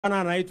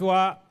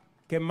Anaitwa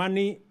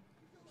Kemani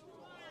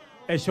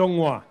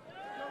Ichungwa.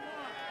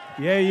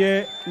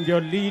 Yeye ndio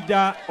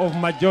leader of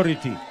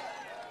majority,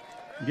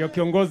 ndio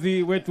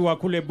kiongozi wetu wa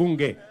kule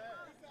bunge.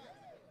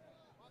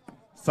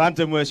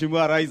 Sante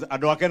Mheshimiwa Rais,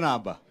 adwake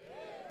namba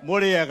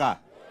muriega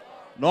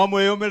no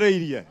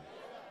mwiyumireirie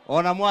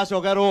ona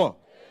mwacogerwo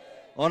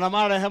ona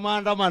marehe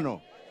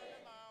maandamano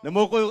ni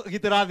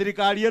mukugitira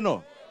thirikari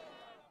ino,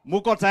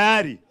 muko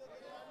tayari?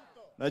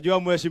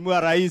 Najua Mheshimiwa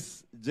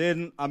Rais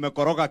Jane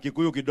amekoroka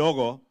Kikuyu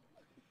kidogo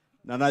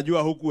na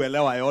najua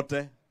hukuelewa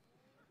yote,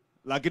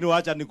 lakini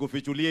wacha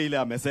nikufichulie ile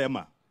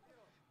amesema.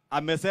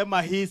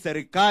 Amesema hii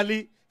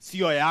serikali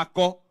sio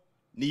yako,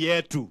 ni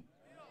yetu.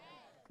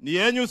 Ni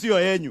yenyu sio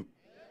yenyu.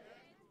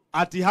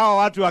 Ati hawa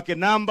watu wa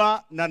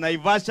Kinamba na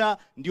Naivasha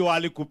ndio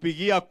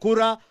walikupigia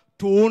kura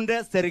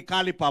tuunde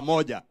serikali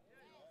pamoja.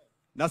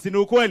 Na si ni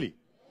ukweli?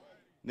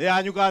 Ni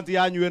yanyu kanti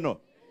yanyu eno.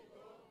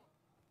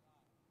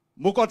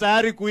 Muko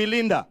tayari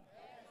kuilinda?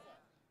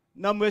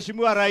 Na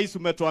Mheshimiwa Rais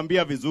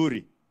umetuambia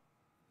vizuri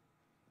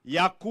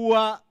ya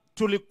kuwa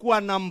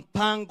tulikuwa na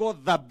mpango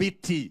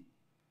thabiti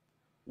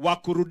wa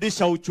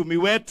kurudisha uchumi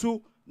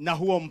wetu, na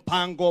huo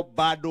mpango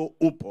bado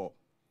upo.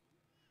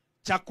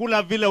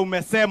 Chakula vile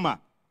umesema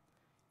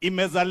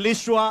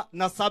imezalishwa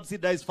na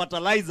subsidized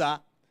fertilizer.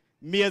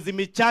 Miezi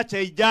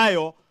michache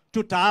ijayo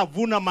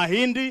tutavuna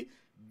mahindi,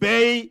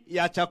 bei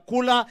ya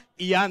chakula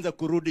ianze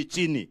kurudi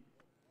chini.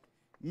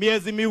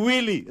 Miezi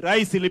miwili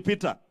Rais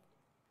ilipita,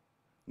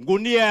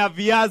 ngunia ya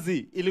viazi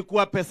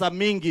ilikuwa pesa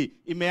mingi,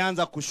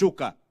 imeanza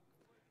kushuka.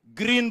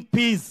 Green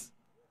peas,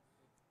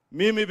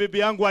 mimi bibi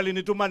yangu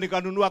alinituma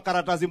nikanunua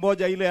karatasi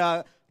moja ile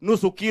ya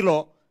nusu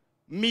kilo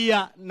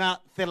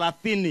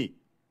 130.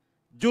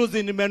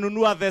 Juzi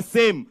nimenunua the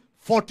same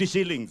 40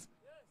 shillings.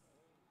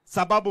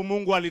 Sababu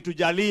Mungu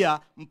alitujalia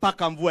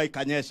mpaka mvua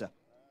ikanyesha.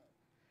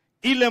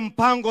 Ile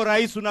mpango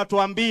Rais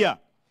unatuambia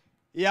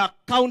ya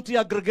county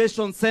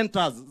aggregation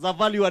centers za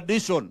value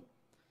addition,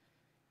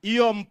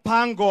 hiyo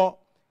mpango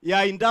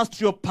ya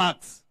industrial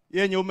parks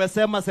yenye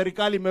umesema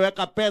serikali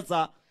imeweka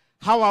pesa,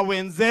 hawa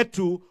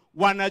wenzetu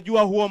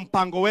wanajua huo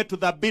mpango wetu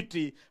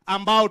thabiti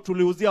ambao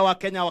tuliuzia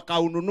Wakenya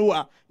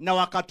wakaununua na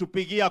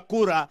wakatupigia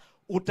kura,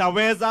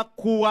 utaweza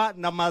kuwa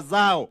na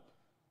mazao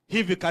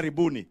hivi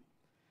karibuni.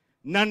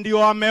 Na ndio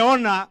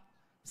wameona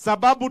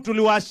sababu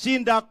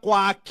tuliwashinda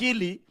kwa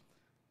akili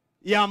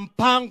ya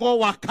mpango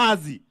wa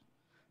kazi,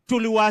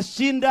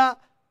 tuliwashinda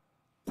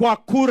kwa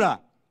kura.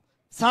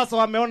 Sasa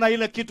wameona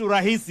ile kitu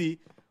rahisi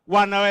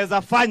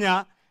wanaweza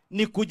fanya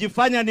ni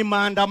kujifanya ni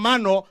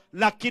maandamano,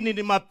 lakini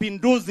ni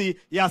mapinduzi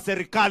ya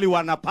serikali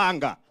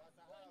wanapanga.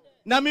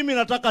 Na mimi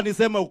nataka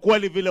niseme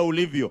ukweli vile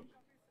ulivyo.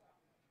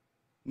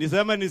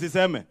 Niseme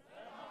nisiseme?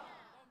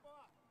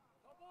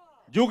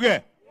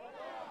 Juge?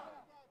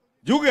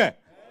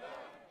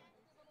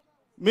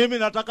 Mimi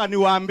nataka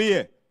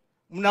niwaambie,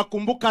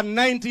 mnakumbuka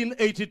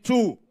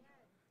 1982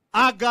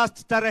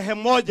 August tarehe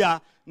 1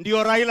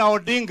 ndio Raila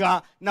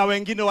Odinga na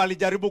wengine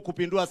walijaribu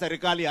kupindua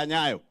serikali ya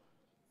Nyayo.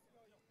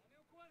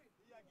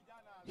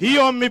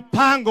 Hiyo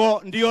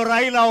mipango ndio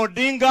Raila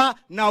Odinga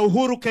na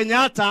Uhuru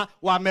Kenyatta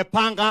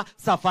wamepanga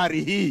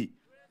safari hii.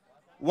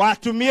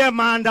 Watumie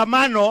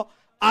maandamano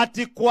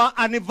ati kwa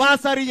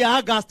anniversary ya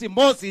Agosti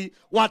mosi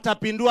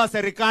watapindua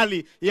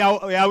serikali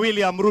ya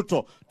William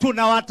Ruto.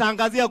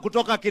 Tunawatangazia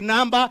kutoka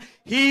Kinamba,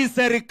 hii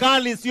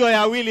serikali sio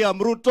ya William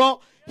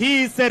Ruto.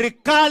 Hii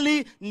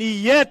serikali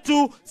ni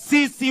yetu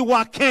sisi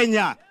wa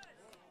Kenya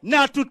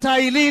na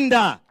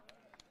tutailinda.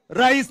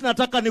 Rais,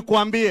 nataka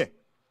nikuambie,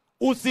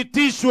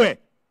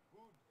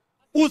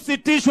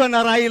 usitishwe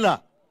na Raila,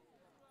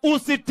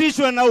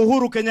 usitishwe na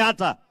Uhuru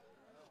Kenyatta.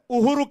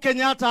 Uhuru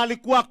Kenyatta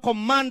alikuwa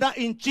commander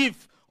in chief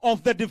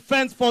of the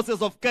defense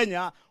forces of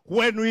Kenya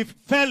when we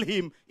fell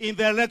him in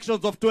the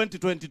elections of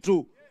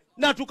 2022.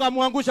 Na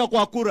tukamwangusha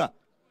kwa kura,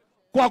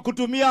 kwa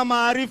kutumia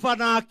maarifa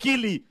na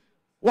akili,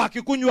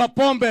 wakikunywa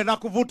pombe na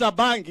kuvuta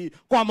bangi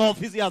kwa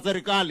maofisi ya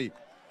serikali.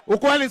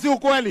 Ukweli si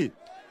ukweli?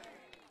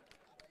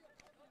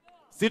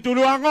 Si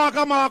tuliwangoa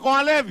kama wako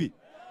walevi?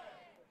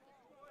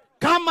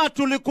 Kama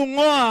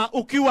tulikung'oa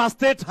ukiwa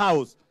State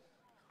House,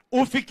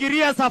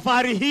 ufikirie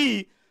safari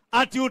hii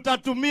ati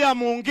utatumia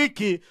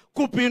Mungiki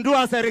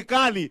kupindua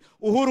serikali.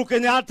 Uhuru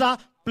Kenyatta,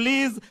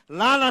 please,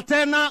 lala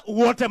tena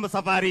uote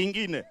safari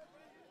ingine.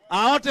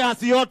 Aote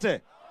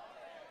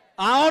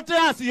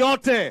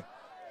asiote.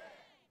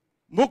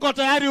 Muko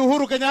tayari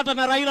Uhuru Kenyatta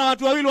na Raila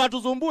watu wawili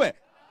watusumbue?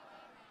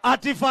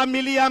 Ati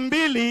familia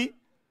mbili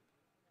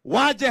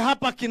waje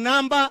hapa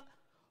Kinamba,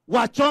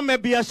 wachome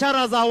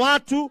biashara za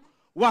watu,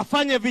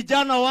 wafanye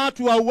vijana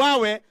watu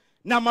wauawe,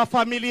 na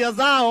mafamilia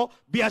zao,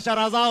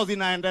 biashara zao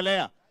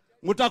zinaendelea.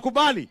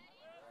 Mutakubali?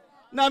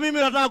 Na mimi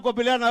nataka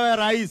kukubaliana na wewe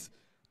Rais,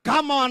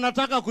 kama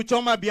wanataka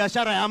kuchoma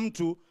biashara ya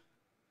mtu,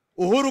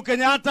 Uhuru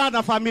Kenyatta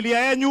na familia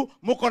yenu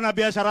muko na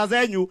biashara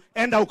zenyu,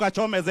 enda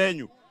ukachome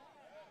zenyu.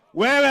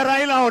 Wewe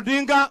Raila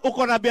Odinga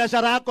uko na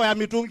biashara yako ya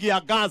mitungi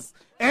ya gas,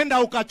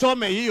 enda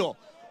ukachome hiyo.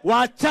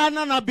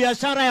 Wachana na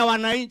biashara ya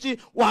wananchi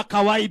wa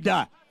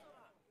kawaida.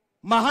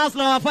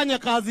 Mahasla wafanye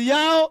kazi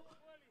yao,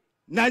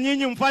 na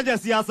nyinyi mfanye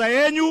siasa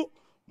yenu,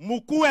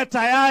 mkuwe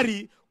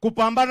tayari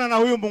kupambana na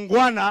huyu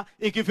mungwana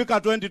ikifika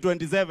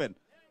 2027.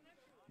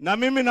 Na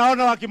mimi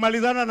naona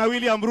wakimalizana na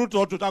William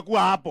Ruto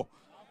tutakuwa hapo.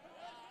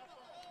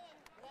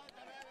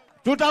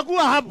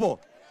 Tutakuwa hapo.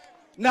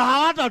 Na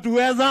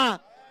hawatatuweza.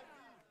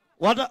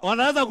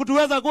 Wanaweza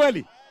kutuweza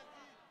kweli?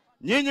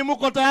 Nyinyi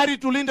mko tayari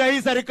tulinde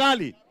hii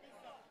serikali?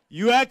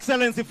 Your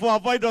Excellency, for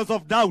avoidance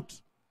of doubt,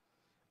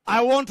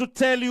 I want to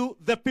tell you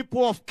the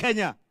people of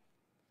Kenya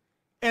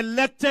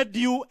elected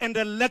you and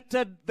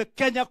elected the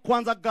Kenya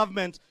Kwanza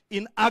government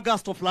in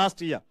August of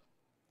last year.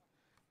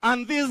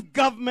 And this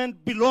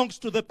government belongs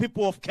to the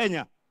people of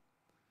Kenya.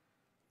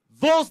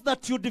 Those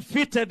that you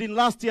defeated in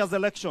last year's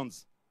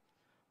elections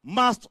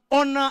must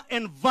honor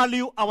and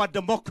value our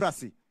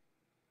democracy.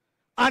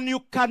 And you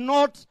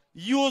cannot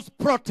use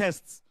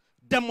protests,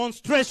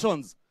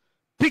 demonstrations,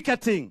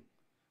 picketing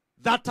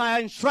that are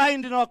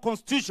enshrined in our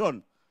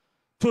constitution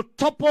to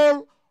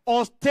topple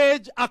or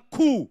stage a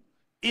coup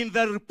in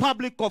the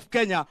Republic of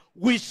Kenya.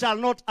 We shall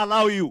not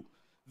allow you.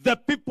 The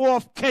people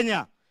of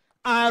Kenya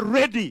are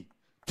ready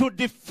to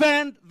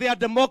defend their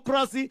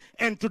democracy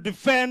and to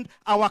defend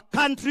our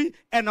country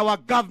and our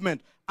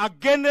government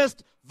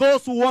against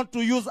those who want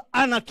to use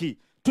anarchy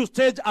to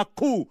stage a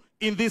coup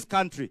in this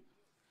country.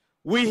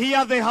 We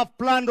hear they have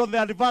planned on the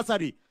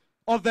anniversary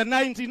of the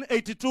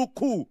 1982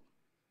 coup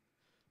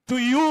to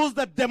use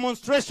the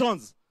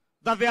demonstrations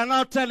that they are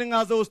now telling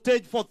us they will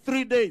stage for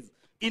 3 days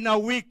in a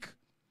week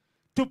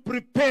to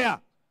prepare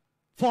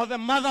for the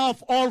mother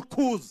of all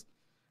coups.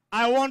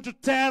 I want to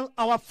tell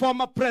our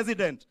former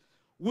president,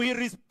 we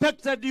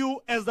respected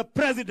you as the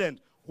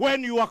president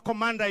when you were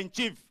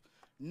commander-in-chief.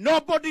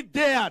 Nobody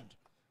dared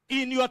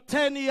in your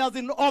 10 years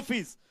in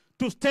office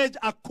to stage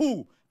a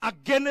coup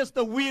against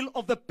the will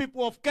of the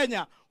people of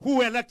Kenya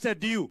who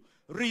elected you.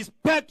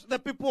 Respect the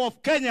people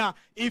of Kenya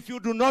if you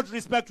do not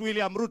respect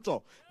William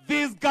Ruto.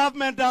 This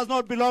government does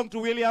not belong to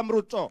William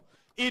Ruto.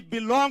 It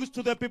belongs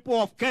to the people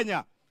of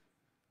Kenya.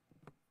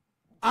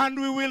 And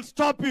we will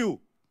stop you,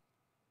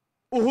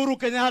 Uhuru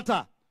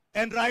Kenyatta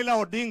and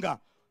Raila Odinga.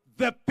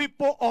 The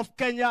people of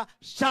Kenya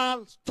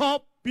shall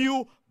stop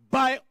you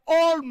by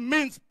all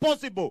means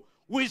possible.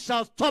 We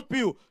shall stop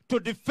you to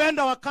defend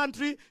our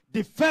country,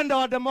 defend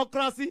our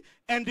democracy,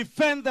 and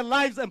defend the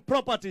lives and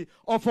property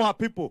of our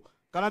people.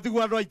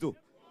 Kanatigu adwaitu.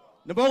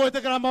 Nibogo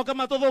itekana moka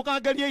matodo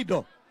kaangalia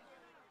ido.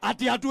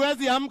 Ati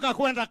hatuwezi amka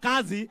kwenda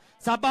kazi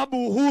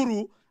sababu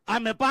Uhuru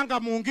amepanga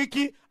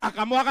Mungiki,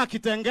 akamwaga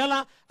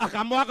Kitengela,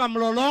 akamwaga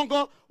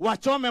Mlolongo,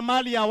 wachome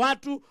mali ya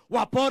watu,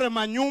 wapore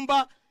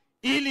manyumba,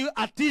 ili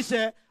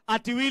atishe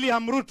ati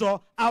William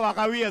Ruto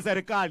awagawie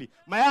serikali.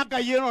 Mayaka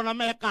yeno na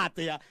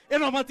mekatea.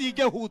 Eno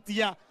matige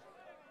hutia.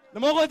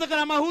 Nibogo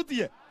itekana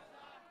mahutie.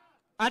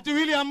 Ati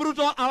William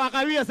Ruto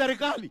awagawie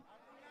serikali.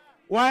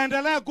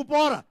 Waendelee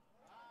kupora.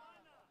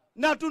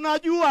 Na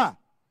tunajua.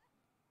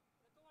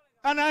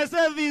 And I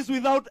say this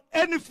without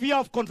any fear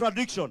of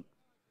contradiction.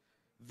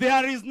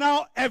 There is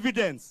now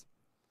evidence.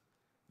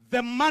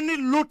 The money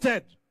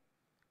looted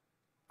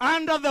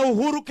under the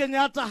Uhuru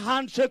Kenyatta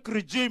handshake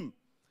regime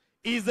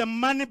is the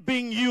money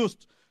being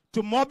used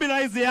to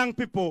mobilize the young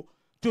people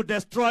to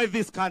destroy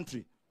this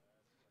country.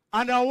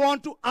 And I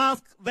want to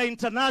ask the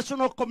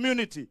international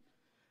community,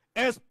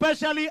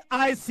 especially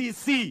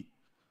ICC,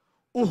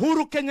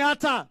 Uhuru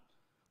Kenyatta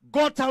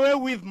got away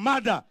with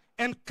murder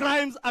and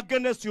crimes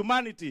against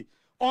humanity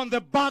on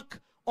the back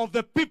of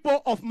the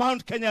people of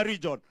Mount Kenya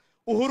region.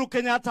 Uhuru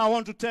Kenyatta, I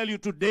want to tell you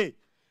today,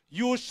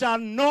 you shall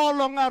no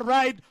longer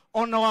ride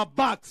on our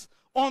backs,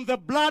 on the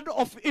blood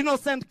of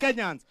innocent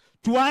Kenyans,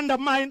 to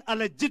undermine a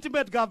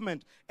legitimate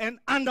government and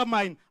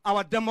undermine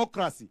our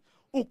democracy.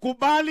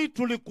 Ukubali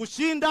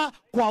tulikushinda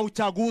kwa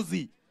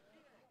uchaguzi.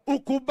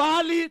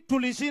 Ukubali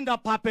tulishinda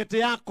puppet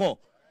yako.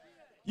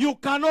 You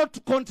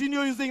cannot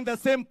continue using the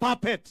same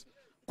puppet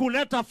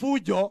kuleta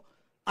fujo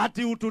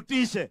ati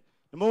ututishe.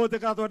 Nimwote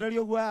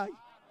katwadelio guai.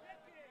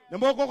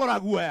 Nimwoko kora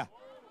guaya.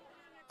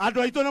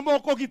 Ado ito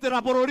nimwoko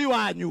kitera porori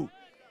wanyu.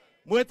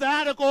 Mwe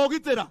tayari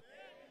kuogitera.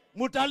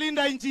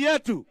 Mutalinda nchi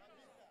yetu.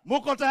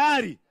 Muko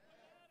tayari.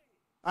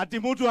 Ati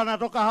mtu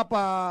anatoka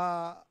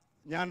hapa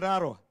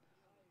Nyandarua.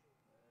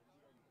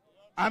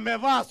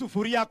 Amevaa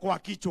sufuria kwa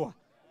kichwa.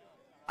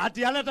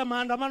 Ati aleta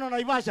maandamano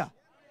Naivasha.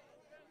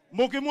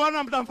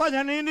 Mukimwona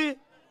mtamfanya nini?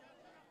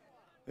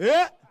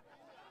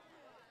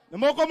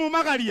 Nimoko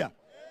mumagaria.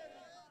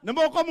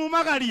 Nimoko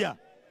mumagaria.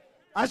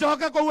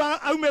 Ashoke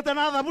kwa aumete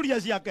na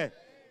dhaburia ciake.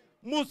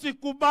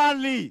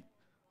 Musikubali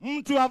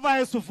mtu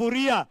avae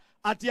sufuria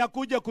ati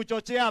akuje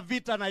kuchochea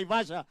vita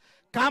Naivasha.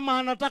 Kama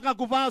anataka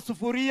kuvaa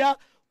sufuria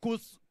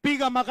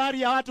kupiga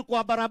magari ya watu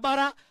kwa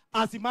barabara,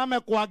 asimame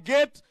kwa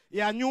gate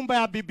ya nyumba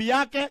ya bibi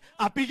yake,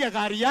 apige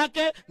gari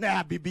yake na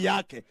ya bibi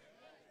yake.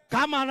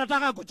 Kama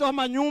anataka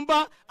kuchoma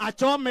nyumba,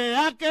 achome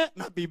yake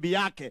na bibi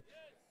yake.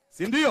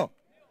 Si ndio?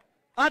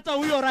 Hata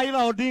huyo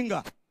Raila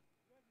Odinga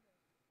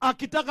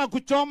akitaka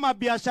kuchoma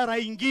biashara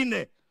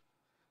ingine,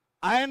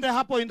 aende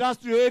hapo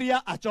industrial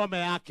area achome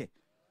yake.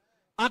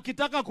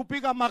 Akitaka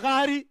kupiga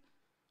magari,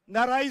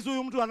 na rais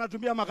huyu mtu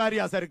anatumia magari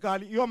ya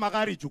serikali, hiyo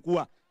magari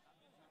chukua.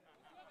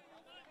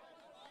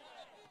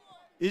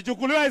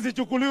 Ichukuliwe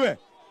isichukuliwe?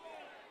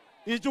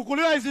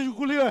 Ichukuliwe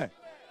isichukuliwe?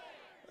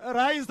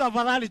 Rais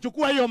tafadhali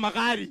chukua hiyo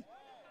magari.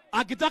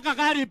 Akitaka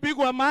gari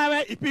ipigwe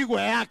mawe,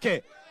 ipigwe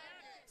yake.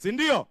 Si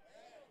ndio?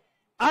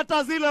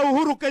 Hata zile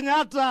Uhuru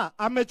Kenyatta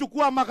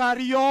amechukua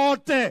magari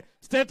yote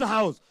State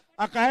House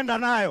akaenda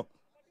nayo.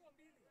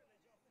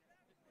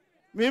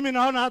 Mimi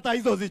naona hata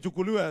hizo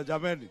zichukuliwe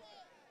jameni.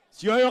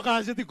 Sio hiyo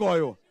kanjiti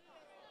koyo.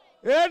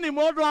 Ni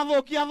modo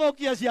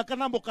athokia ciake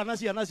na mukana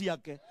ciana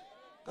ciake.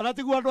 Kana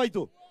tiguo andu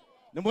aitu.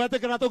 Ni mwete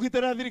kana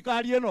tugitira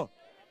thirikari ino.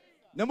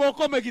 Ni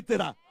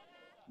mukumegitira.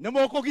 Ni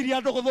mukugiria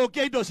andu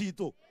guthukia indo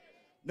citu.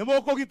 Ni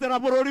mukugitira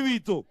bururi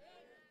witu.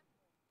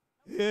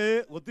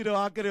 Gutire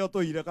wakire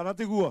otoire kana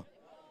tiguo.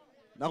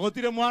 Na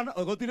gutire mwana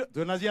gutire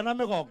twina ciana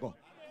migongo.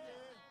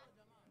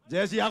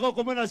 Jesi yako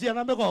kumena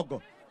ciana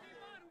migongo.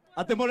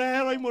 Ate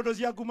murehero imondo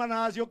cia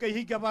kumana acio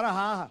kihinga bara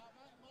haha.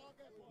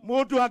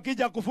 Mtu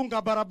akija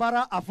kufunga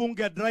barabara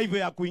afunge drive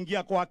ya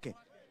kuingia kwake.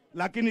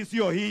 Lakini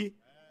sio hii.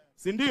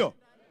 Si ndio?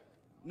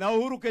 Na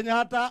Uhuru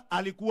Kenyatta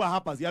alikuwa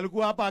hapa. Si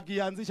alikuwa hapa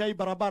akianzisha hii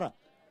barabara.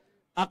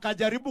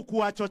 Akajaribu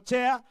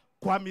kuwachochea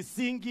kwa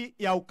misingi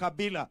ya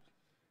ukabila.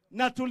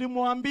 Na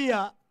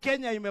tulimwambia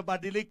Kenya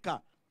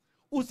imebadilika.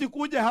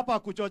 Usikuje hapa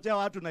kuchochea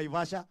watu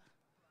Naivasha.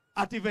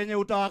 Ati venye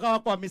utawagawa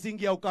kwa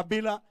misingi ya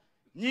ukabila.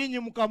 Nyinyi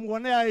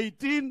mkamuonea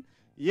 18,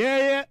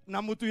 yeye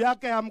na mtu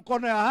yake ya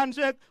mkono ya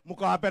handshake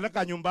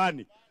mkawapeleka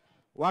nyumbani.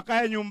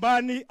 Wakae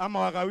nyumbani ama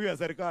wagawiwe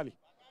serikali?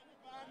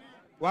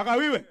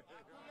 Wagawiwe?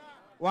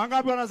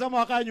 Wangapi wanasema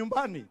wakae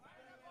nyumbani?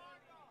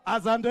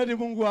 Asanteni,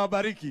 Mungu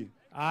awabariki.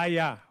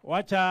 Aya,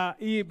 wacha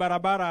hii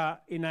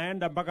barabara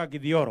inaenda mpaka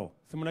Githioro.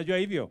 Si mnajua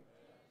hivyo?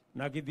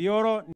 Na Githioro